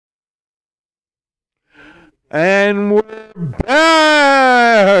And we're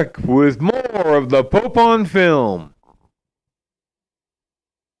back with more of the Pope on Film.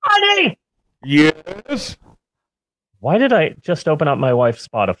 Honey! Yes? Why did I just open up my wife's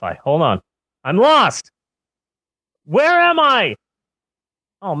Spotify? Hold on. I'm lost. Where am I?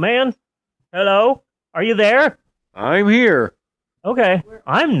 Oh, man. Hello? Are you there? I'm here. Okay.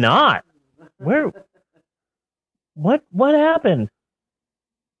 I'm not. Where? What happened?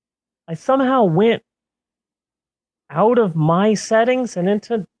 I somehow went out of my settings and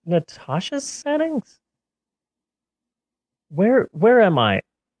into Natasha's settings? Where am I?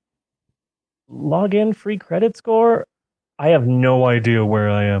 Log in, free credit score? I have no idea where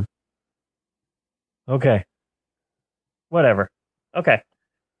I am. Okay. Whatever. Okay.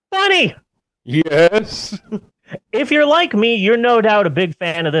 Bunny! Yes? If you're like me, you're no doubt a big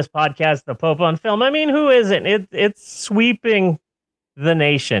fan of this podcast, The Pope on Film. I mean, who isn't? It's sweeping the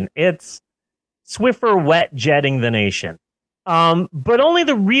nation. It's Swiffer wet jetting the nation. But only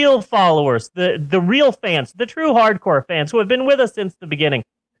the real followers, the real fans, the true hardcore fans who have been with us since the beginning,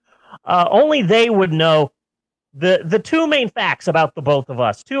 only they would know the two main facts about the both of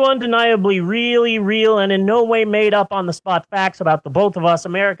us. Two undeniably really real and in no way made up on the spot facts about the both of us,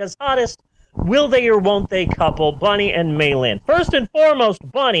 America's hottest will they or won't they couple, Bunny and Maylin. First and foremost,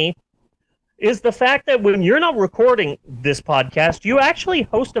 Bunny, is the fact that when you're not recording this podcast, you actually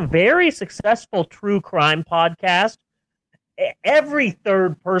host a very successful true crime podcast. Every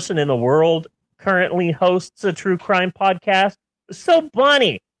third person in the world currently hosts a true crime podcast. So,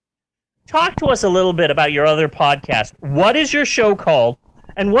 Bunny, talk to us a little bit about your other podcast. What is your show called,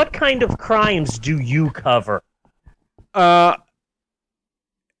 and what kind of crimes do you cover?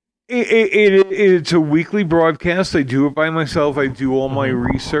 It's a weekly broadcast. I do it by myself. I do all my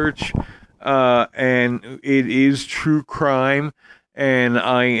research, and it is true crime, and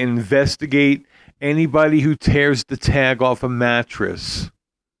I investigate anybody who tears the tag off a mattress.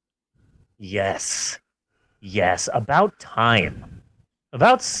 Yes. About time.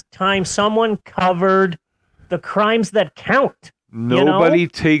 About time someone covered the crimes that count. Nobody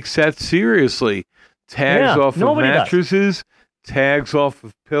takes that seriously. Tags off of mattresses, tags off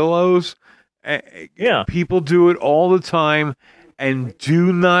of pillows. People do it all the time and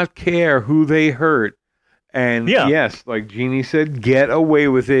do not care who they hurt. And yes, like Jeannie said, get away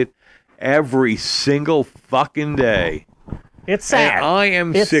with it every single fucking day. It's sad. And I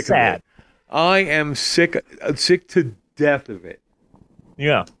am sick of it. I am sick to death of it.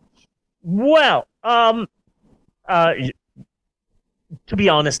 Yeah. Well, to be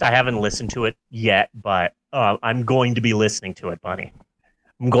honest, I haven't listened to it yet, but I'm going to be listening to it, Bunny.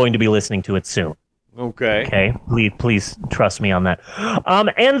 I'm going to be listening to it soon. Okay. Okay. Please trust me on that.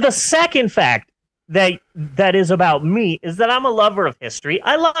 And the second fact that is about me is that I'm a lover of history.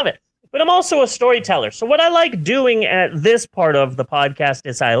 I love it. But I'm also a storyteller. So what I like doing at this part of the podcast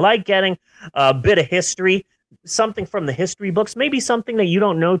is I like getting a bit of history, something from the history books, maybe something that you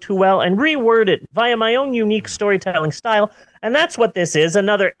don't know too well, and reword it via my own unique storytelling style. And that's what this is,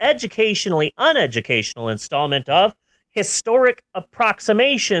 another educationally uneducational installment of Historic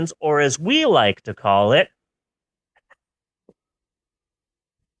Approximations, or as we like to call it,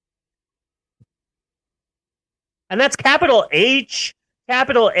 and that's capital H,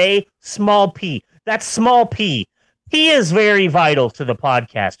 capital A, small p. That's small p. P is very vital to the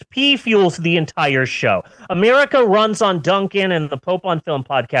podcast. P fuels the entire show. America runs on Duncan, and the Pope on Film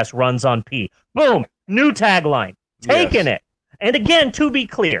podcast runs on P. Boom. New tagline. Taking it. And again, to be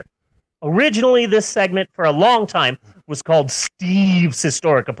clear, originally this segment for a long time was called Steve's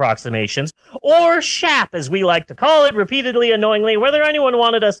Historic Approximations, or SHAP, as we like to call it, repeatedly, annoyingly, whether anyone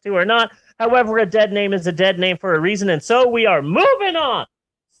wanted us to or not. However, a dead name is a dead name for a reason, and so we are moving on.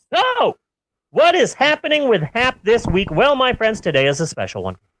 So, what is happening with HAP this week? Well, my friends, today is a special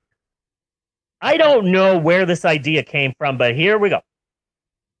one. I don't know where this idea came from, but here we go.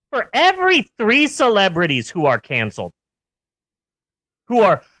 For every 3 celebrities who are canceled,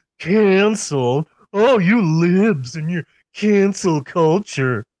 oh, you libs and your cancel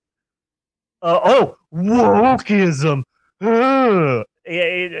culture. Wokeism.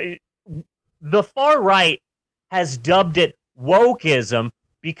 The far right has dubbed it wokeism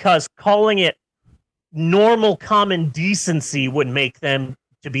because calling it normal common decency would make them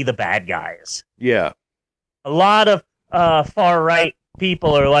to be the bad guys. Yeah. A lot of far right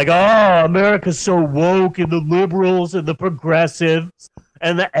people are like, oh, America's so woke, and the liberals and the progressives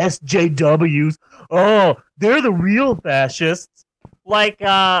and the SJWs, oh, they're the real fascists. Like,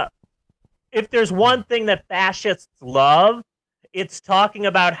 if there's one thing that fascists love, it's talking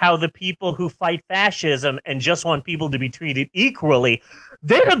about how the people who fight fascism and just want people to be treated equally,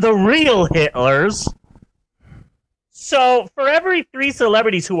 they're the real Hitlers. So for every 3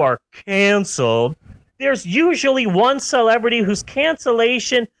 celebrities who are canceled, there's usually one celebrity whose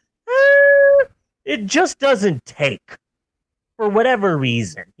cancellation, it just doesn't take for whatever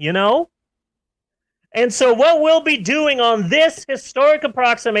reason, you know? And so what we'll be doing on this Historic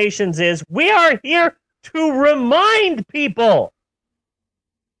Approximations is we are here to remind people.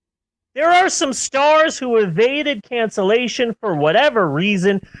 There are some stars who evaded cancellation for whatever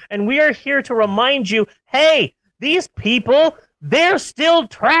reason, and we are here to remind you, hey, these people, they're still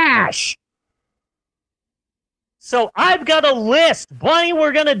trash. So I've got a list. Bonnie,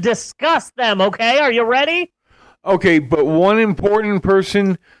 we're going to discuss them, okay? Are you ready? Okay, but one important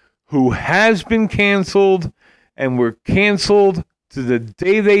person who has been canceled and were canceled to the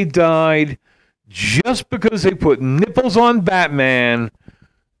day they died just because they put nipples on Batman,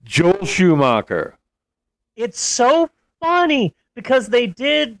 Joel Schumacher. It's so funny because they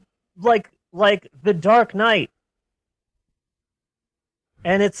did like The Dark Knight.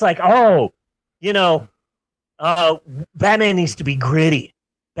 And it's like, oh, you know, Batman needs to be gritty.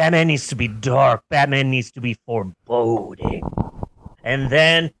 Batman needs to be dark. Batman needs to be foreboding. And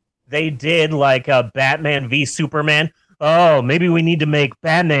then they did like a Batman v Superman. Oh, maybe we need to make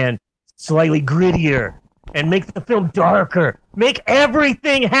Batman slightly grittier and make the film darker. Make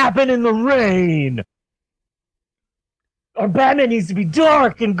everything happen in the rain. Or Batman needs to be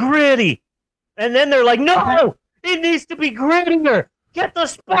dark and gritty. And then they're like, no, it needs to be grittier. Get the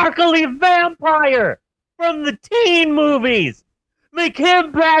sparkly vampire from the teen movies. Make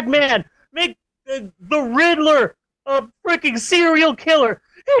him Batman. Make the Riddler a freaking serial killer.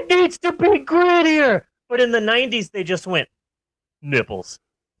 It needs to be grittier. But in the 90s, they just went, nipples.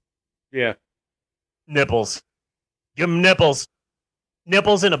 Yeah. Nipples. Give him nipples.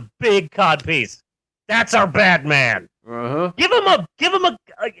 Nipples in a big codpiece. That's our Batman. Uh-huh. Give him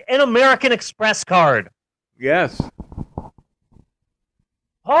an American Express card. Yes.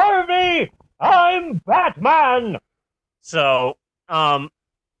 Harvey, I'm Batman. So,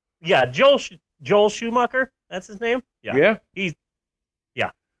 yeah, Joel Schumacher. That's his name. Yeah.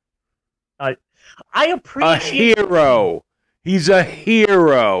 I appreciate a hero. He's a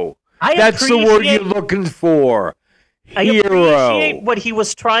hero. That's the word you're looking for. Hero. I appreciate what he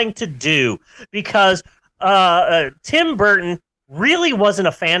was trying to do because Tim Burton really wasn't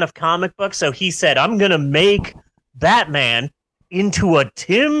a fan of comic books, so he said, I'm going to make Batman into a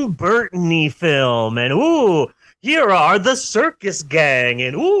Tim Burton-y film, and ooh, here are the circus gang,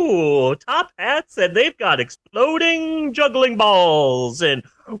 and ooh, top hats, and they've got exploding juggling balls, and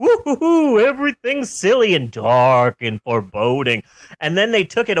woo-hoo-hoo, everything's silly and dark and foreboding. And then they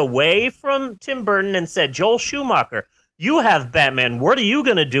took it away from Tim Burton and said, Joel Schumacher, you have Batman. What are you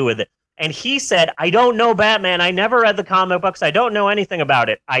going to do with it? And he said, I don't know Batman. I never read the comic books. I don't know anything about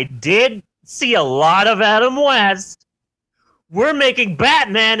it. I did see a lot of Adam West. We're making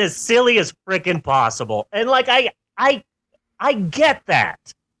Batman as silly as freaking possible. And like, I get that,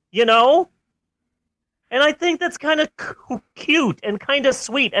 you know? And I think that's kind of cute and kind of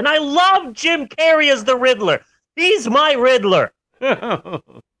sweet. And I love Jim Carrey as the Riddler. He's my Riddler. My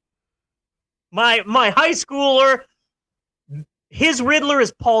high schooler, his Riddler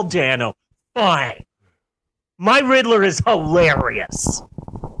is Paul Dano. Fine. My Riddler is hilarious,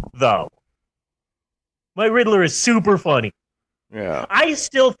 though. My Riddler is super funny. Yeah. I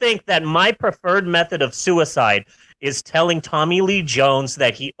still think that my preferred method of suicide is telling Tommy Lee Jones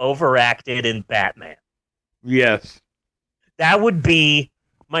that he overacted in Batman. Yes. That would be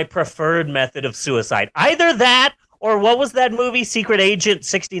my preferred method of suicide. Either that, or what was that movie, Secret Agent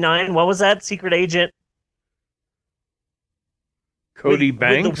 69? What was that, Secret Agent? Cody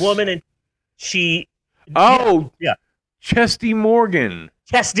Banks? With the woman, and she... Oh! Yeah. Chesty Morgan.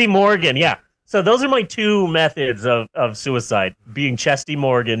 Chesty Morgan, yeah. So those are my two methods of suicide, being Chesty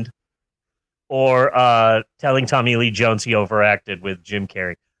Morgan or telling Tommy Lee Jones he overacted with Jim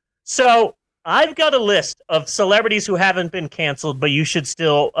Carrey. So I've got a list of celebrities who haven't been canceled, but you should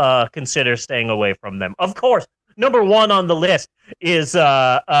still consider staying away from them. Of course, number one on the list is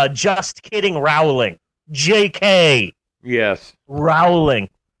Just Kidding Rowling. JK. Yes. Rowling.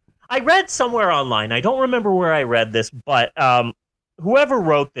 I read somewhere online, I don't remember where I read this, but whoever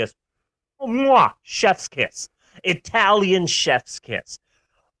wrote this, mwah, chef's kiss. Italian chef's kiss.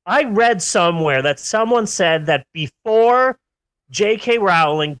 I read somewhere that someone said that before J.K.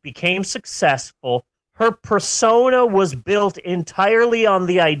 Rowling became successful, her persona was built entirely on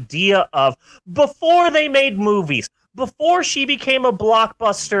the idea of, before they made movies, before she became a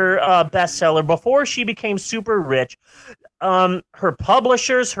blockbuster bestseller, before she became super rich, her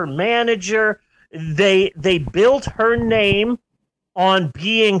publishers, her manager, they built her name on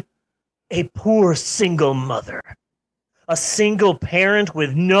being a poor single mother a single parent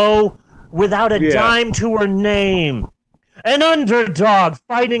without a dime to her name. An underdog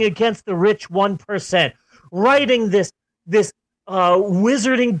fighting against the rich 1%, writing this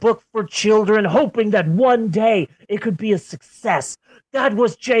wizarding book for children, hoping that one day it could be a success. That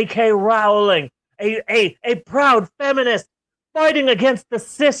was J.K. Rowling, a proud feminist fighting against the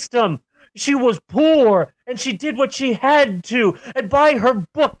system. She was poor, and she did what she had to, and buy her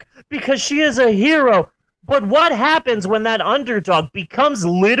book because she is a hero. But what happens when that underdog becomes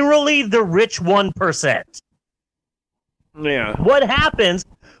literally the rich 1%? Yeah. What happens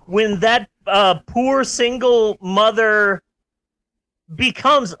when that poor single mother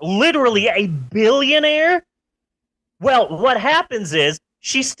becomes literally a billionaire? Well, what happens is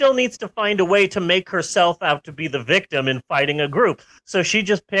she still needs to find a way to make herself out to be the victim in fighting a group. So she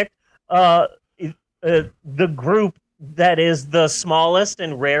just picked the group that is the smallest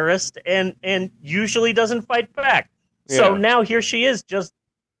and rarest and usually doesn't fight back. Yeah. So now here she is, just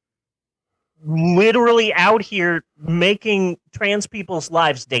literally out here making trans people's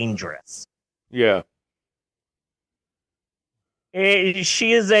lives dangerous. Yeah.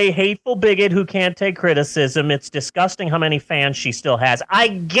 She is a hateful bigot who can't take criticism. It's disgusting how many fans she still has. I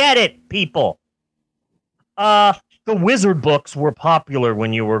get it, people. The wizard books were popular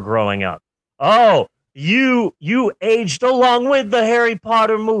when you were growing up. Oh, you aged along with the Harry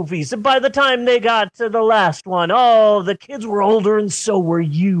Potter movies. And by the time they got to the last one, oh, the kids were older and so were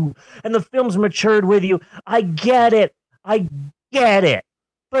you. And the films matured with you. I get it.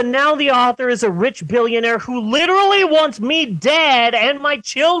 But now the author is a rich billionaire who literally wants me dead and my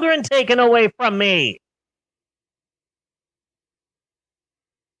children taken away from me.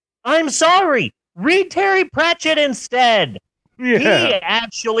 I'm sorry. Read Terry Pratchett instead. Yeah. He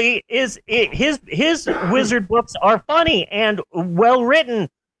actually is, his wizard books are funny and well written,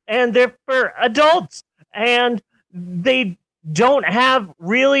 and they're for adults, and they don't have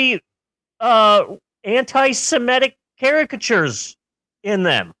really anti-Semitic caricatures in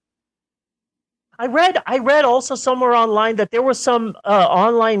them. I read also somewhere online that there was some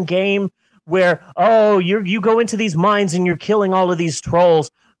online game where you go into these mines and you're killing all of these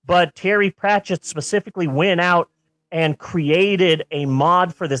trolls, but Terry Pratchett specifically went out and created a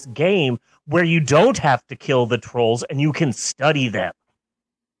mod for this game where you don't have to kill the trolls and you can study them.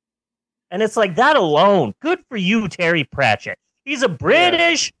 And it's like, that alone, good for you, Terry Pratchett. He's a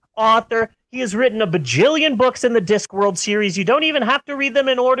British author. He has written a bajillion books in the Discworld series. You don't even have to read them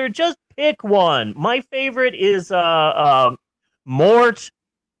in order. Just pick one. My favorite is Mort,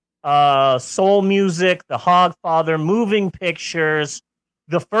 Soul Music, The Hogfather, Moving Pictures,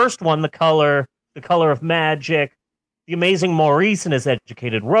 the first one, The Color of Magic, The Amazing Maurice and His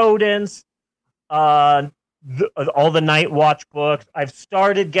Educated Rodents, all the Night Watch books. I've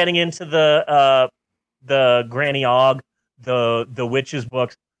started getting into the Granny Og, the witches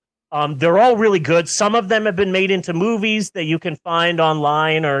books. They're all really good. Some of them have been made into movies that you can find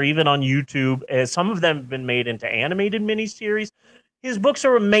online or even on YouTube. Some of them have been made into animated miniseries. His books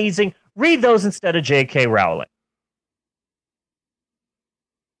are amazing. Read those instead of J.K. Rowling.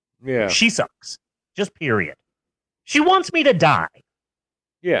 Yeah. She sucks. Just period. She wants me to die.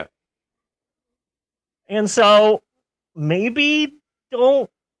 Yeah. And so maybe don't.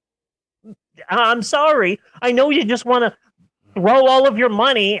 I'm sorry. I know you just want to throw all of your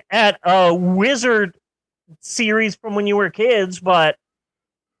money at a wizard series from when you were kids, but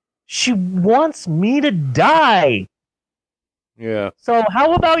she wants me to die. Yeah. So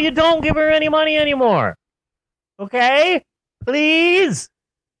how about you don't give her any money anymore? Okay? Please?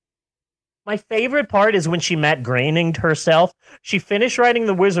 My favorite part is when she Matt Groening'd herself. She finished writing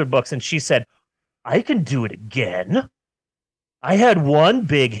the wizard books and she said, I can do it again. I had one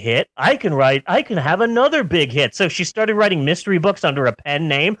big hit. I can have another big hit. So she started writing mystery books under a pen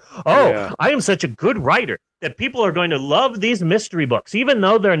name. I am such a good writer that people are going to love these mystery books, even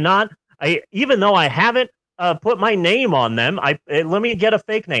though they're not. Even though I haven't put my name on them. Let me get a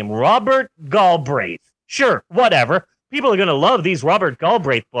fake name, Robert Galbraith. Sure, whatever. People are going to love these Robert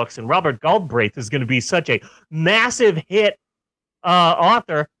Galbraith books, and Robert Galbraith is going to be such a massive hit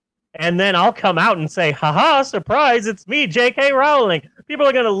author. And then I'll come out and say, haha, surprise, it's me, J.K. Rowling. People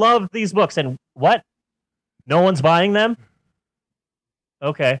are going to love these books. And what? No one's buying them?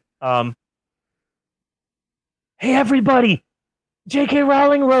 Okay. Hey, everybody. J.K.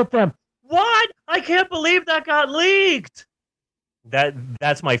 Rowling wrote them. What? I can't believe that got leaked.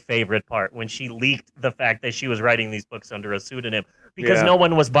 That's my favorite part, when she leaked the fact that she was writing these books under a pseudonym because no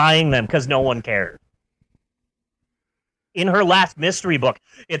one was buying them because no one cared. In her last mystery book,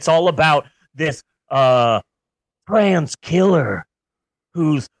 it's all about this trans killer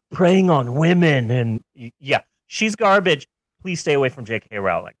who's preying on women. And yeah, she's garbage. Please stay away from J.K.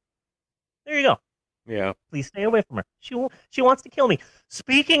 Rowling. There you go. Yeah. Please stay away from her. She wants to kill me.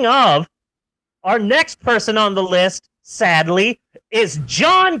 Speaking of, our next person on the list, sadly, is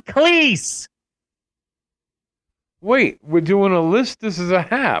John Cleese. Wait, we're doing a list? This is a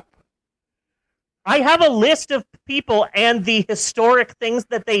hap. I have a list of people and the historic things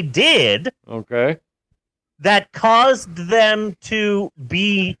that they did. Okay. That caused them to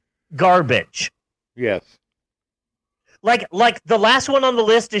be garbage. Yes. Like the last one on the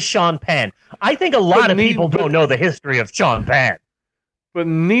list is Sean Penn. I think a lot of people don't know the history of Sean Penn. But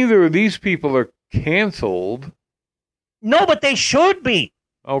neither of these people are canceled. No, but they should be.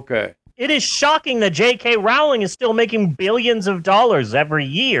 Okay. It is shocking that J.K. Rowling is still making billions of dollars every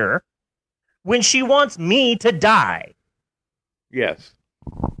year when she wants me to die. Yes.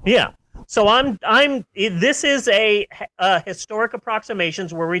 Yeah. So this is a historic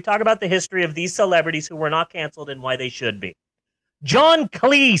approximations where we talk about the history of these celebrities who were not canceled and why they should be. John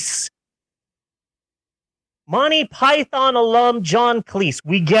Cleese. Monty Python alum John Cleese.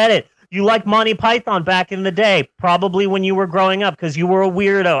 We get it. You liked Monty Python back in the day, probably when you were growing up because you were a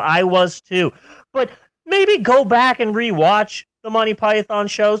weirdo. I was too. But maybe go back and rewatch the Monty Python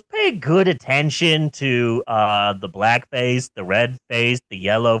shows. Pay good attention to the blackface, the red face, the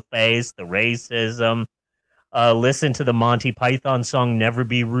yellow face, the racism. Listen to the Monty Python song "Never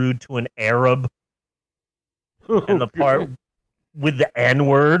Be Rude to an Arab," and the part with the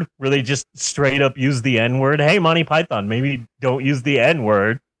N-word where they just straight up use the N-word. Hey, Monty Python, maybe don't use the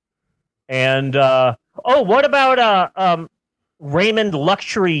N-word. And what about Raymond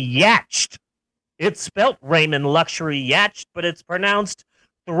Luxury Yacht? It's spelt Raymond Luxury Yacht, but it's pronounced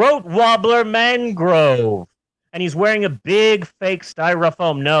Throat Wobbler Mangrove. And he's wearing a big fake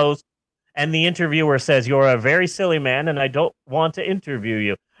styrofoam nose. And the interviewer says, "You're a very silly man, and I don't want to interview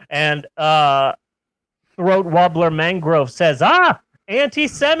you." And Throat Wobbler Mangrove says,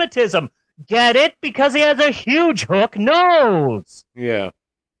 anti-Semitism. Get it? Because he has a huge hook nose. Yeah.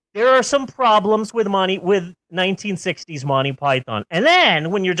 There are some problems with 1960s Monty Python. And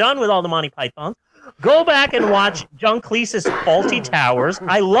then, when you're done with all the Monty Pythons, go back and watch John Cleese's Fawlty Towers.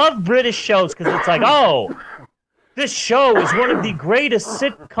 I love British shows because it's like, this show is one of the greatest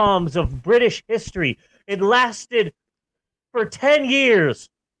sitcoms of British history. It lasted for 10 years,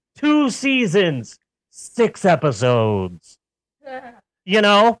 2 seasons, 6 episodes. You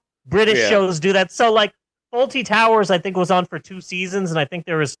know, British shows do that. So, like, Fawlty Towers, I think, was on for 2 seasons, and I think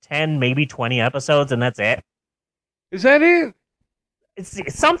there was 10, maybe 20 episodes, and that's it. Is that it?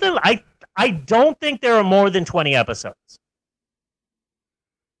 It's something. I don't think there are more than 20 episodes.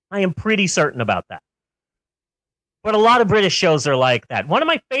 I am pretty certain about that. But a lot of British shows are like that. One of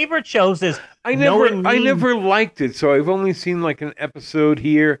my favorite shows is I never liked it, so I've only seen like an episode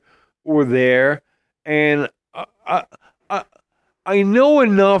here or there, and I know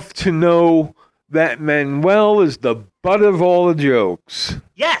enough to know that Manuel is the butt of all the jokes.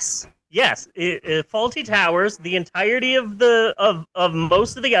 Yes. Fawlty Towers, the entirety of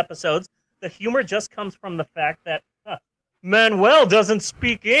most of the episodes, the humor just comes from the fact that Manuel doesn't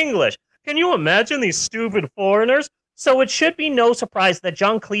speak English. Can you imagine these stupid foreigners? So it should be no surprise that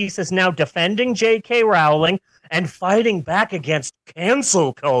John Cleese is now defending J.K. Rowling and fighting back against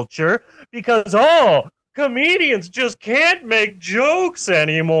cancel culture because, comedians just can't make jokes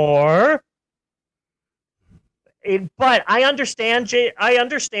anymore. But I understand John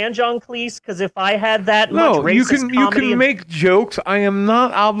Cleese because if I had that much racist you can make jokes. I am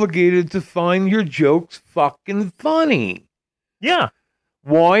not obligated to find your jokes fucking funny. Yeah.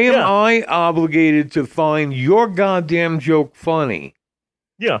 Why am I obligated to find your goddamn joke funny?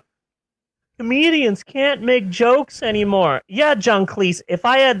 Yeah. Comedians can't make jokes anymore. Yeah, John Cleese, if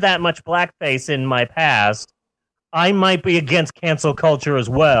I had that much blackface in my past, I might be against cancel culture as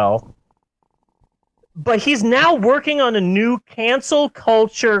well. But he's now working on a new cancel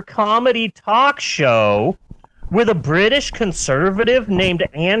culture comedy talk show with a British conservative named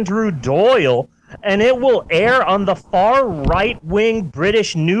Andrew Doyle, and it will air on the far right-wing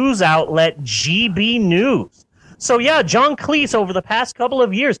British news outlet GB News. So yeah, John Cleese over the past couple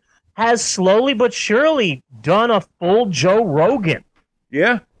of years has slowly but surely done a full Joe Rogan.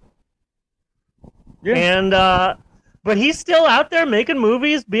 Yeah. And but he's still out there making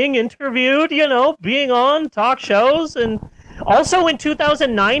movies, being interviewed, being on talk shows. And also in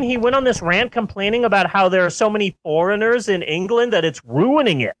 2009, he went on this rant complaining about how there are so many foreigners in England that it's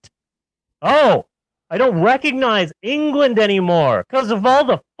ruining it. I don't recognize England anymore because of all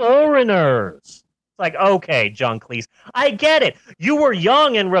the foreigners. It's like, okay, John Cleese, I get it. You were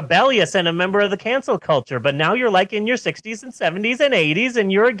young and rebellious and a member of the cancel culture, but now you're like in your 60s and 70s and 80s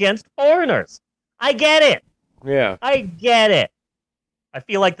and you're against foreigners. I get it. Yeah. I get it. I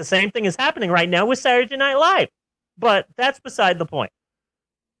feel like the same thing is happening right now with Saturday Night Live. But that's beside the point.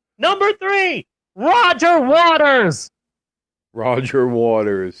 Number 3, Roger Waters. Roger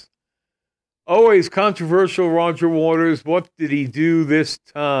Waters. Always controversial Roger Waters. What did he do this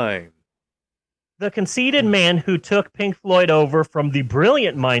time? The conceited man who took Pink Floyd over from the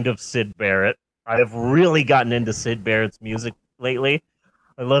brilliant mind of Syd Barrett. I have really gotten into Syd Barrett's music lately.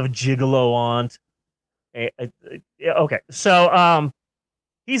 I love Gigolo Aunt. Okay, so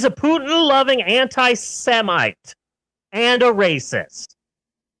he's a Putin-loving anti-Semite and a racist.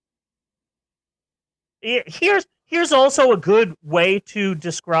 Here's also a good way to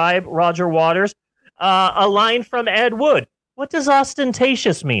describe Roger Waters. A line from Ed Wood. What does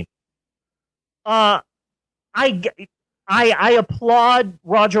ostentatious mean? I applaud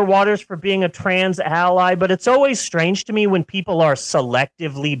Roger Waters for being a trans ally, but it's always strange to me when people are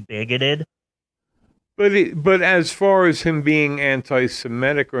selectively bigoted. But as far as him being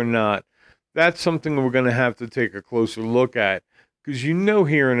anti-Semitic or not, that's something we're going to have to take a closer look at. Because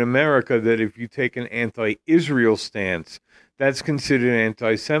here in America that if you take an anti-Israel stance, that's considered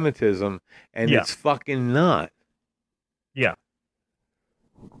anti-Semitism, and it's fucking not. Yeah.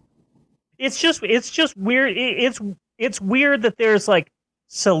 It's just weird. It's weird that there's like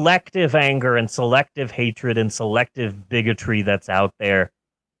selective anger and selective hatred and selective bigotry that's out there,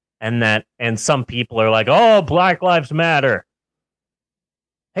 and some people are like, "Oh, Black Lives Matter."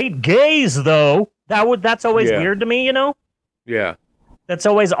 Hate gays though. That's always weird to me, Yeah. That's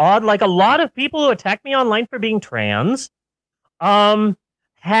always odd. Like a lot of people who attack me online for being trans,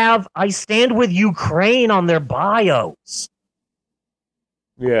 have I stand with Ukraine on their bios.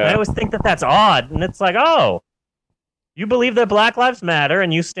 Yeah. I always think that that's odd, and it's like, oh, you believe that Black Lives Matter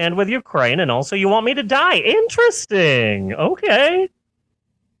and you stand with Ukraine, and also you want me to die. Interesting. Okay.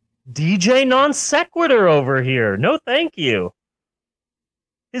 DJ non sequitur over here. No, thank you.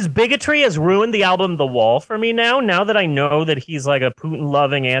 His bigotry has ruined the album The Wall for me now that I know that he's like a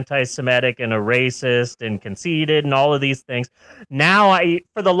Putin-loving anti-Semitic and a racist and conceited and all of these things. Now,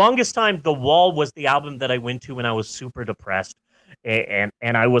 for the longest time, The Wall was the album that I went to when I was super depressed. And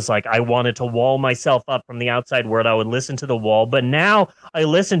I was like, I wanted to wall myself up from the outside world. I would listen to The Wall. But now I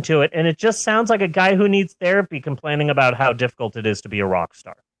listen to it, and it just sounds like a guy who needs therapy complaining about how difficult it is to be a rock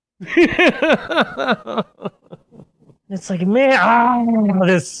star. It's like, man,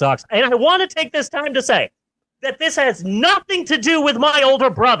 this sucks. And I want to take this time to say that this has nothing to do with my older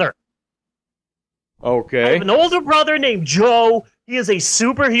brother. Okay. I have an older brother named Joe. He is a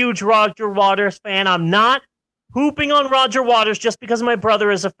super huge Roger Waters fan. I'm not hooping on Roger Waters just because my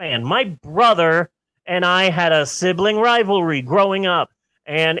brother is a fan. My brother and I had a sibling rivalry growing up,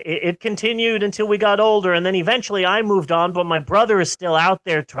 and it continued until we got older, and then eventually I moved on, but my brother is still out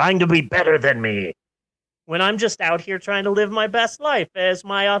there trying to be better than me. When I'm just out here trying to live my best life as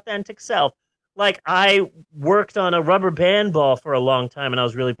my authentic self. Like, I worked on a rubber band ball for a long time, and I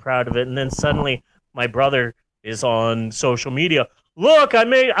was really proud of it. And then suddenly, my brother is on social media. Look,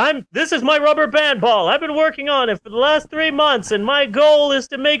 this is my rubber band ball. I've been working on it for the last 3 months, and my goal is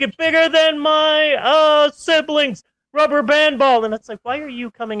to make it bigger than my siblings' rubber band ball. And it's like, why are you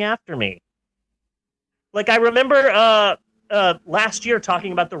coming after me? Like, I remember last year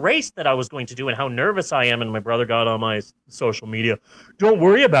talking about the race that I was going to do and how nervous I am, and my brother got on my social media. Don't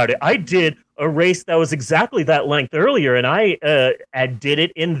worry about it. I did a race that was exactly that length earlier, and I did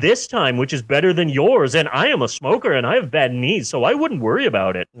it in this time, which is better than yours, and I am a smoker, and I have bad knees, so I wouldn't worry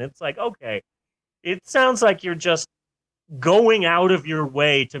about it. And it's like, okay, it sounds like you're just going out of your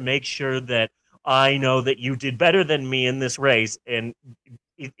way to make sure that I know that you did better than me in this race, and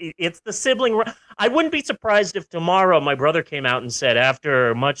it's the sibling. I wouldn't be surprised if tomorrow my brother came out and said,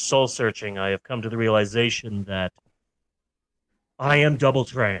 after much soul searching, I have come to the realization that I am double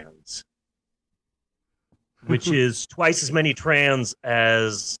trans, which is twice as many trans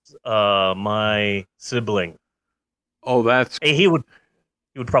as my sibling. Oh, that's he would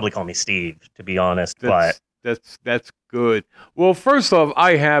probably call me Steve, to be honest. That's good. Well, first off,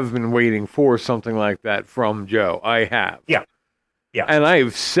 I have been waiting for something like that from Joe. I have. Yeah. Yeah. And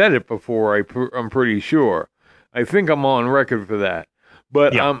I've said it before, I'm pretty sure. I think I'm on record for that.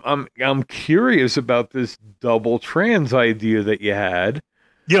 But yeah. I'm curious about this double trans idea that you had.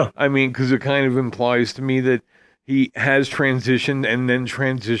 Yeah. I mean, because it kind of implies to me that he has transitioned and then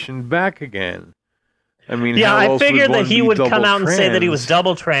transitioned back again. I mean, yeah, I figured that he would come out and say that he was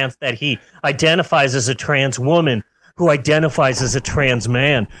double trans, that he identifies as a trans woman who identifies as a trans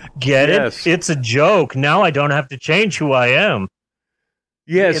man. Get it? It's a joke. Now I don't have to change who I am.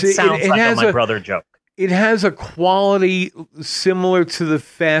 Yes, it sounds like a my brother joke. It has a quality similar to the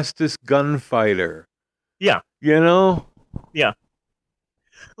Fastest Gunfighter. Yeah. Yeah.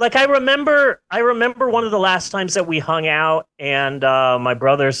 Like I remember one of the last times that we hung out, and my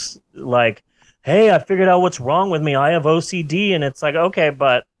brother's like, "Hey, I figured out what's wrong with me. I have OCD," and it's like, okay,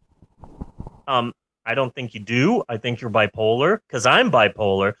 but I don't think you do. I think you're bipolar because I'm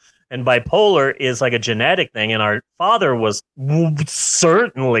bipolar, and bipolar is like a genetic thing. And our father was most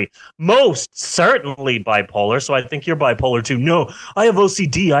certainly bipolar. So I think you're bipolar too. No, I have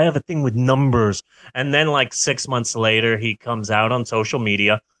OCD. I have a thing with numbers. And then like 6 months later, he comes out on social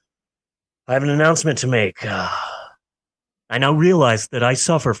media. I have an announcement to make. I now realize that I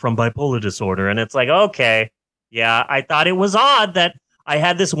suffer from bipolar disorder. And it's like, okay, yeah, I thought it was odd that I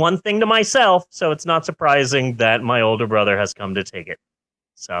had this one thing to myself, so it's not surprising that my older brother has come to take it.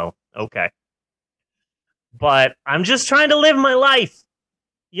 So, okay. But I'm just trying to live my life,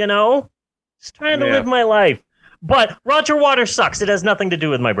 Just trying to live my life. But Roger Waters sucks. It has nothing to do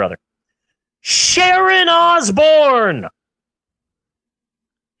with my brother. Sharon Osbourne.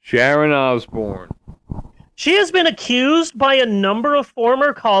 She has been accused by a number of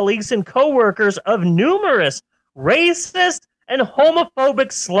former colleagues and co-workers of numerous racist and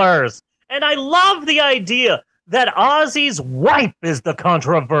homophobic slurs. And I love the idea that Ozzy's wife is the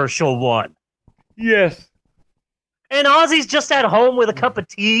controversial one. Yes. And Ozzy's just at home with a cup of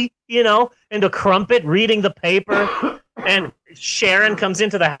tea, and a crumpet reading the paper. And Sharon comes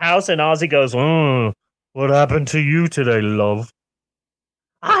into the house and Ozzy goes, "What happened to you today, love?"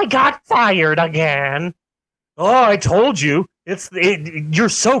 "I got fired again." "Oh, I told you. You're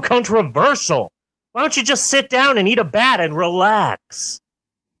so controversial. Why don't you just sit down and eat a bat and relax?"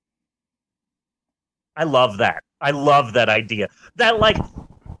 I love that. I love that idea. That, like,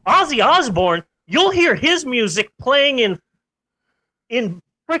 Ozzy Osbourne, you'll hear his music playing in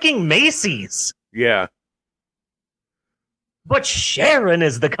freaking Macy's. Yeah. But Sharon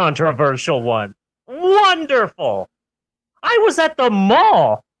is the controversial one. Wonderful. I was at the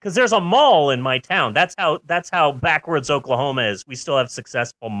mall, because there's a mall in my town. That's how backwards Oklahoma is. We still have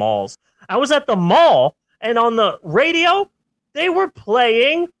successful malls. I was at the mall, and on the radio, they were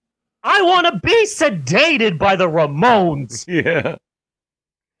playing "I Want to Be Sedated" by the Ramones. Yeah.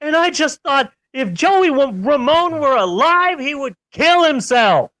 And I just thought, if Joey Ramone were alive, he would kill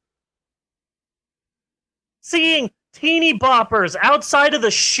himself. Seeing teeny boppers outside of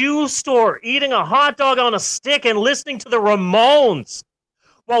the shoe store eating a hot dog on a stick and listening to the Ramones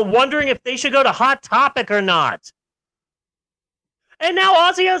while wondering if they should go to Hot Topic or not. And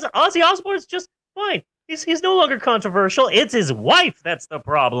now Ozzy Osbourne's just fine. He's no longer controversial. It's his wife that's the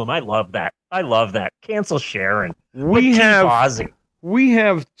problem. I love that. Cancel Sharon. We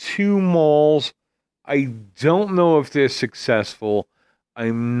have 2 malls. I don't know if they're successful.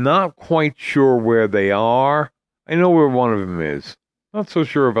 I'm not quite sure where they are. I know where one of them is. Not so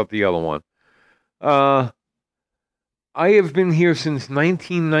sure about the other one. I have been here since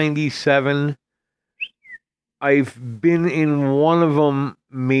 1997. I've been in one of them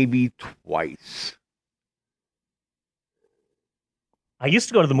maybe twice. I used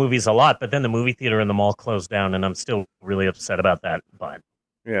to go to the movies a lot, but then the movie theater in the mall closed down, and I'm still really upset about that. But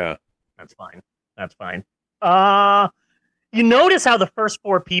yeah, that's fine. You notice how the first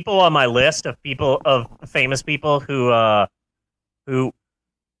 4 people on my list of famous people who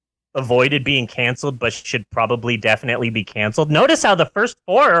avoided being canceled but should probably definitely be canceled. Notice how the first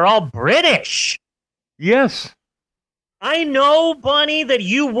 4 are all British. Yes. I know, Bunny, that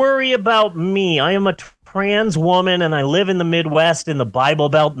you worry about me. I am a trans woman, and I live in the Midwest, in the Bible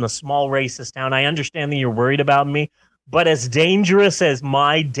Belt, in a small racist town. I understand that you're worried about me, but as dangerous as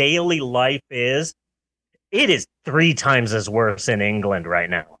my daily life is, it is 3 times as worse in England right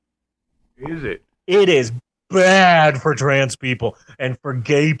now. Is it? It is bad for trans people, and for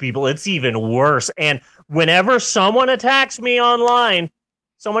gay people, it's even worse. And whenever someone attacks me online,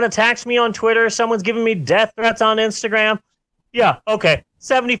 someone attacks me on Twitter, someone's giving me death threats on Instagram, yeah, okay,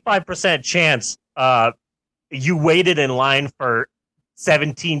 75% chance you waited in line for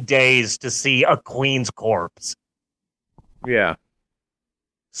 17 days to see a queen's corpse. Yeah.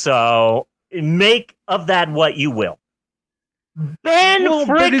 So make of that what you will. Ben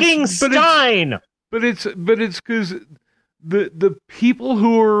freaking Stein. But it's because the people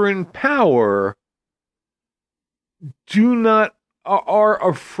who are in power are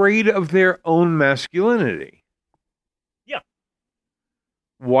afraid of their own masculinity. Yeah.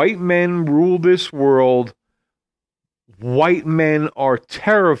 White men rule this world. White men are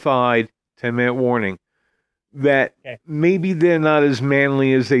terrified, 10-minute warning, that maybe they're not as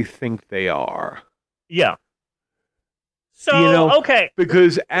manly as they think they are. Yeah. So, okay.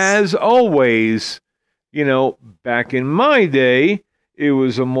 Because as always, back in my day, it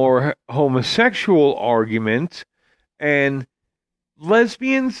was a more homosexual argument, and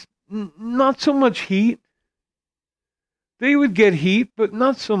lesbians, not so much heat. They would get heat, but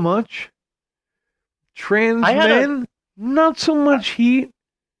not so much. Trans men, not so much heat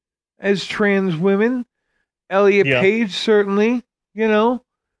as trans women. Elliot Page, certainly, you know.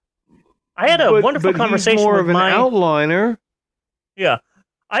 I had a wonderful conversation he's more with of an outliner. Yeah.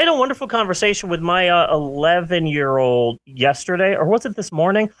 I had a wonderful conversation with my 11-year-old yesterday, or was it this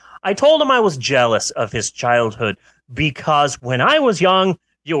morning? I told him I was jealous of his childhood because when I was young,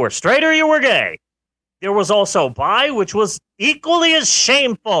 you were straight or you were gay. There was also bi, which was equally as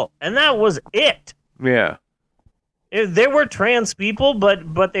shameful, and that was it. Yeah. There were trans people,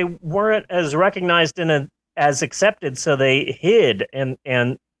 but they weren't as recognized and as accepted, so they hid and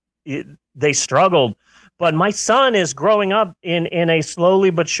they struggled. But my son is growing up in a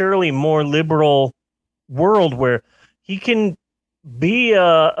slowly but surely more liberal world where he can be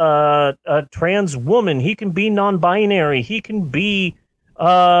a trans woman, he can be non-binary, he can be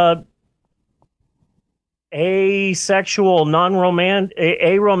asexual,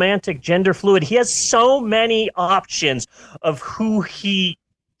 aromantic, gender fluid. He has so many options of who he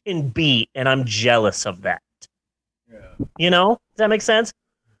can be, and I'm jealous of that. Yeah. You know? Does that make sense?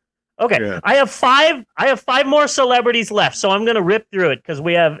 Okay, yeah. I have five more celebrities left, so I'm going to rip through it because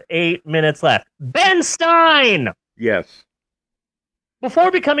we have 8 minutes left. Ben Stein! Yes. Before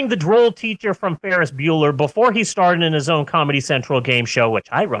becoming the droll teacher from Ferris Bueller, before he starred in his own Comedy Central game show, which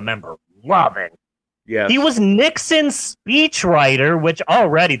I remember loving, yes, he was Nixon's speechwriter, which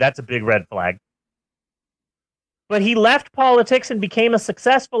already, that's a big red flag. But he left politics and became a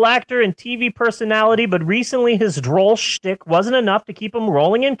successful actor and TV personality, but recently his droll shtick wasn't enough to keep him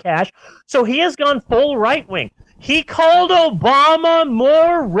rolling in cash, so he has gone full right-wing. He called Obama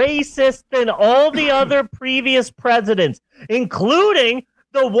more racist than all the other previous presidents, including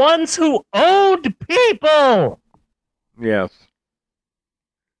the ones who owned people. Yes.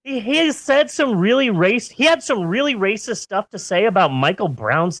 He has said some really he had some really racist stuff to say about Michael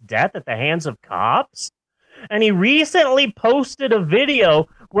Brown's death at the hands of cops. And he recently posted a video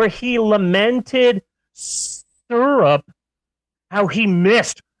where he lamented syrup, how he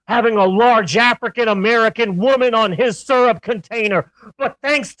missed having a large African-American woman on his syrup container. But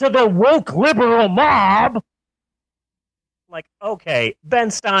thanks to the woke liberal mob. Like, okay,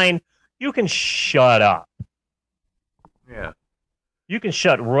 Ben Stein, you can shut up. Yeah. You can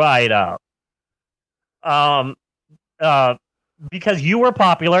shut right up. Because you were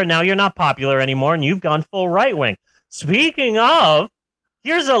popular, now you're not popular anymore, and you've gone full right-wing. Speaking of,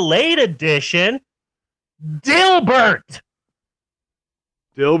 here's a late edition, Dilbert.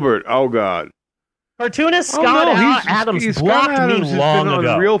 Dilbert, oh God. Cartoonist Scott Adams blocked me long ago.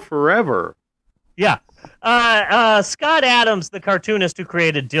 Been unreal forever. Yeah. Scott Adams, the cartoonist who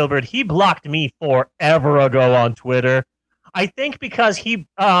created Dilbert, he blocked me forever ago on Twitter. I think because he's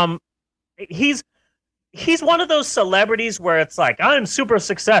one of those celebrities where it's like, I'm super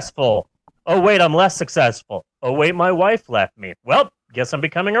successful. Oh, wait, I'm less successful. Oh, wait, my wife left me. Well, guess I'm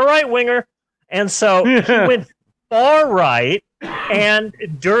becoming a right-winger. And so he went far right. And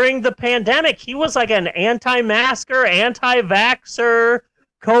during the pandemic, he was like an anti-masker, anti-vaxxer.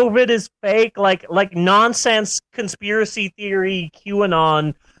 COVID is fake, like nonsense conspiracy theory,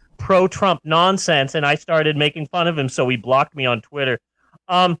 QAnon, pro-Trump nonsense. And I started making fun of him, so he blocked me on Twitter.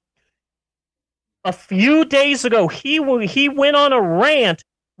 A few days ago, he went on a rant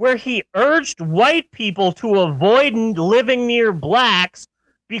where he urged white people to avoid living near blacks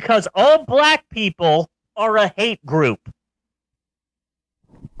because all black people are a hate group.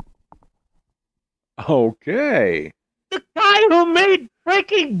 Okay. The guy who made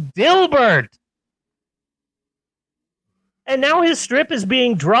freaking Dilbert. And now his strip is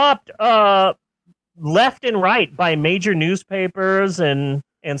being dropped left and right by major newspapers and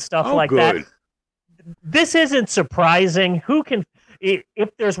stuff like that. This isn't surprising. If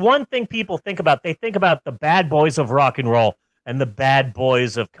there's one thing people think about, they think about the bad boys of rock and roll and the bad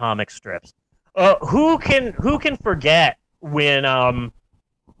boys of comic strips. Who can forget when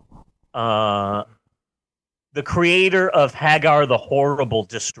the creator of Hagar the Horrible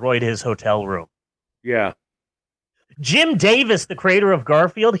destroyed his hotel room? Yeah. Jim Davis, the creator of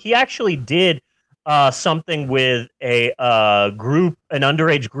Garfield, he actually did something with an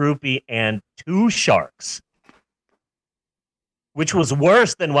underage groupie and two sharks, which was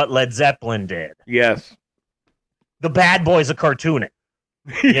worse than what Led Zeppelin did. Yes. The bad boys of cartooning,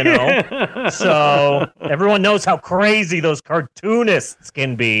 you know? So everyone knows how crazy those cartoonists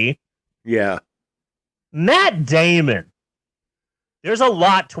can be. Yeah. Matt Damon. There's a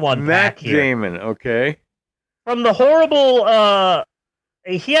lot to unpack here. Matt Damon, okay. From the horrible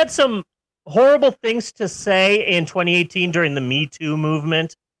he had some horrible things to say in 2018 during the Me Too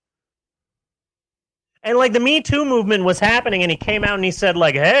movement. And like the Me Too movement was happening, and he came out and he said,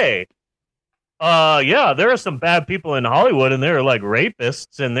 like, hey, yeah, there are some bad people in Hollywood, and they're like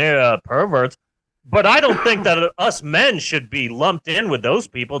rapists and they're perverts. But I don't think that us men should be lumped in with those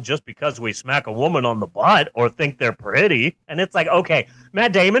people just because we smack a woman on the butt or think they're pretty. And it's like, okay,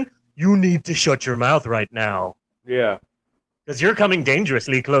 Matt Damon, you need to shut your mouth right now. Yeah. Because you're coming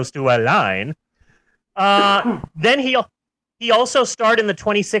dangerously close to a line. Then he also starred in the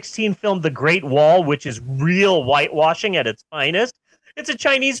 2016 film The Great Wall, which is real whitewashing at its finest. It's a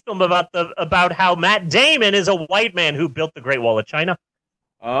Chinese film about how Matt Damon is a white man who built the Great Wall of China.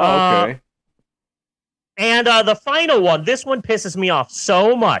 Oh, okay. And the final one, this one pisses me off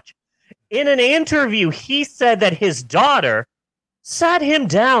so much. In an interview, he said that his daughter sat him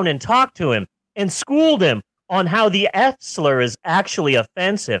down and talked to him and schooled him on how the F slur is actually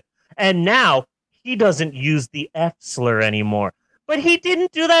offensive. And now he doesn't use the F slur anymore. But he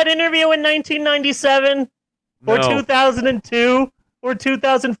didn't do that interview in 1997 or 2002 or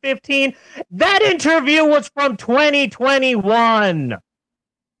 2015. That interview was from 2021.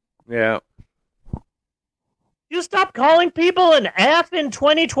 Yeah. You stop calling people an F in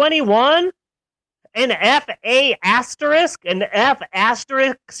 2021? An F-A asterisk? An F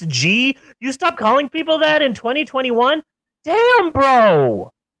asterisk G? You stop calling people that in 2021? Damn,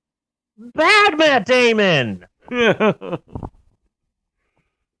 bro! Bad Matt Damon!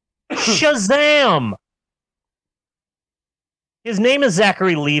 Shazam! His name is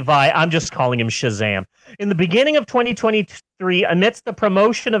Zachary Levi. I'm just calling him Shazam. In the beginning of 2023, amidst the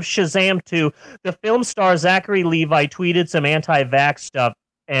promotion of Shazam 2, the film star Zachary Levi tweeted some anti-vax stuff.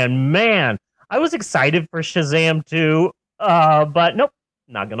 And man, I was excited for Shazam 2. But nope,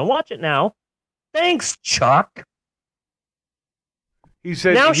 not going to watch it now. Thanks, Chuck. He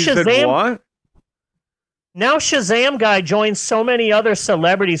said what? Now Shazam guy joins so many other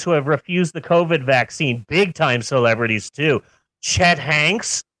celebrities who have refused the COVID vaccine. Big time celebrities, too. Chet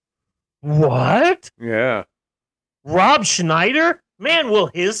Hanks? What? Yeah. Rob Schneider? Man,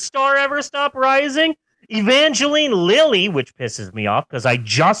 will his star ever stop rising? Evangeline Lilly, which pisses me off because I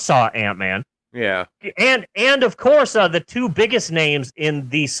just saw Ant-Man. Yeah. And of course, the two biggest names in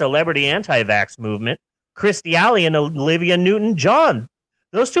the celebrity anti-vax movement, Kirstie Alley and Olivia Newton-John.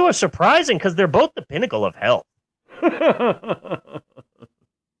 Those two are surprising because they're both the pinnacle of health. I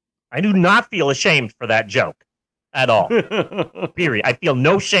do not feel ashamed for that joke. At all. Period. I feel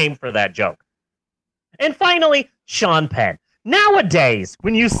no shame for that joke. And finally, Sean Penn. Nowadays,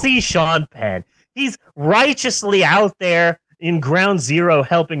 when you see Sean Penn, he's righteously out there in ground zero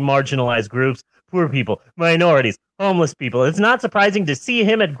helping marginalized groups, poor people, minorities, homeless people. It's not surprising to see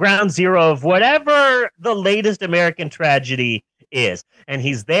him at ground zero of whatever the latest American tragedy is. And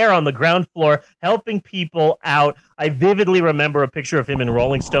he's there on the ground floor helping people out. I vividly remember a picture of him in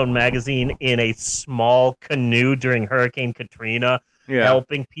Rolling Stone magazine in a small canoe during Hurricane Katrina,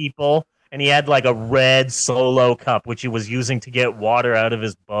 helping people. And he had like a red Solo cup, which he was using to get water out of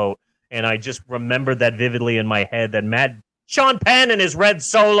his boat. And I just remembered that vividly in my head that Sean Penn and his red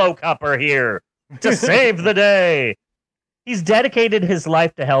Solo cup are here to save the day. He's dedicated his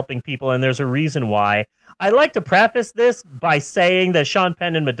life to helping people, and there's a reason why. I like to preface this by saying that Sean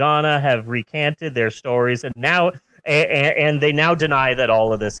Penn and Madonna have recanted their stories, and now and they now deny that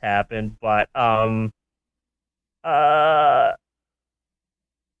all of this happened. But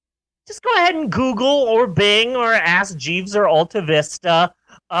just go ahead and Google or Bing or ask Jeeves or Alta Vista,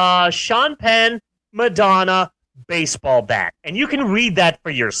 Sean Penn, Madonna, baseball bat, and you can read that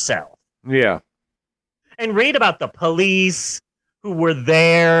for yourself. Yeah. And read about the police who were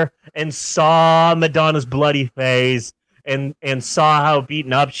there and saw Madonna's bloody face and saw how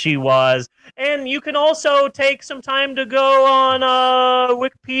beaten up she was. And you can also take some time to go on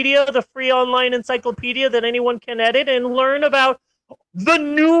Wikipedia, the free online encyclopedia that anyone can edit, and learn about the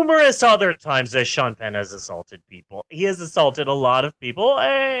numerous other times that Sean Penn has assaulted people. He has assaulted a lot of people,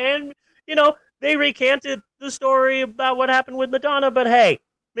 and, you know, they recanted the story about what happened with Madonna, but hey,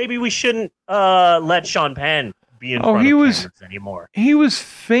 maybe we shouldn't let Sean Penn be in front of cameras anymore. He was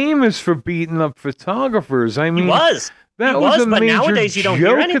famous for beating up photographers. I mean, he was a major but nowadays you don't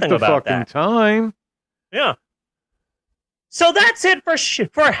hear anything about that. Time. Yeah. So that's it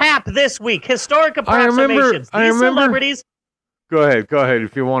for HAP this week. Historic approximations. These celebrities. Go ahead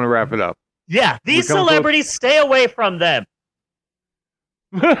if you want to wrap it up. Yeah, these celebrities, stay away from them.